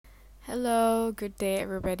Hello, good day,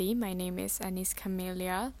 everybody. My name is Anis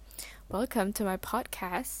Camelia. Welcome to my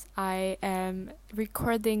podcast. I am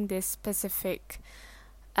recording this specific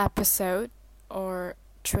episode or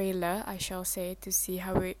trailer, I shall say, to see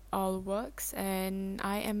how it all works. And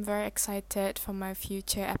I am very excited for my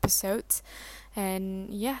future episodes. And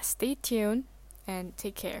yeah, stay tuned and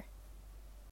take care.